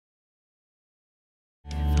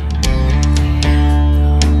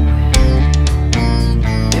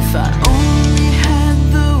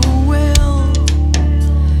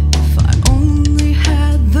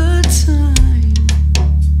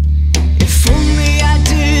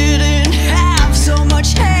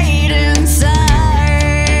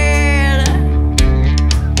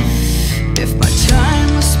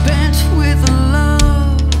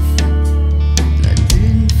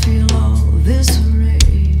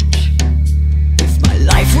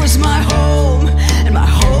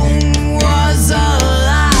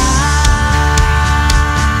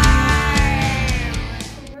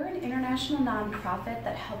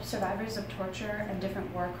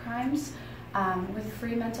crimes. With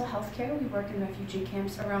free mental health care, we work in refugee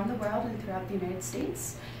camps around the world and throughout the United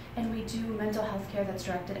States. And we do mental health care that's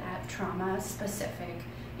directed at trauma-specific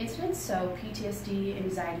incidents, so PTSD,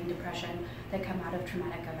 anxiety, depression that come out of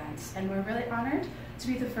traumatic events. And we're really honored to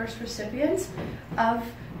be the first recipients of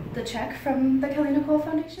the check from the Nicole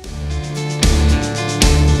Foundation.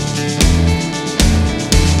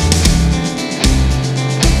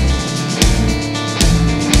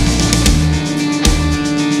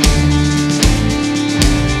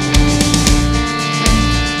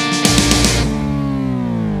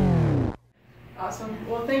 Awesome.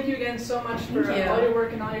 Well, thank you again so much for all your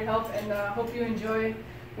work and all your help, and hope you enjoy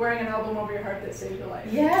wearing an album over your heart that saved your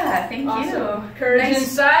life. Yeah, thank you. Courage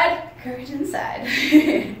inside. Courage inside.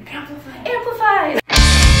 Amplified. Amplified.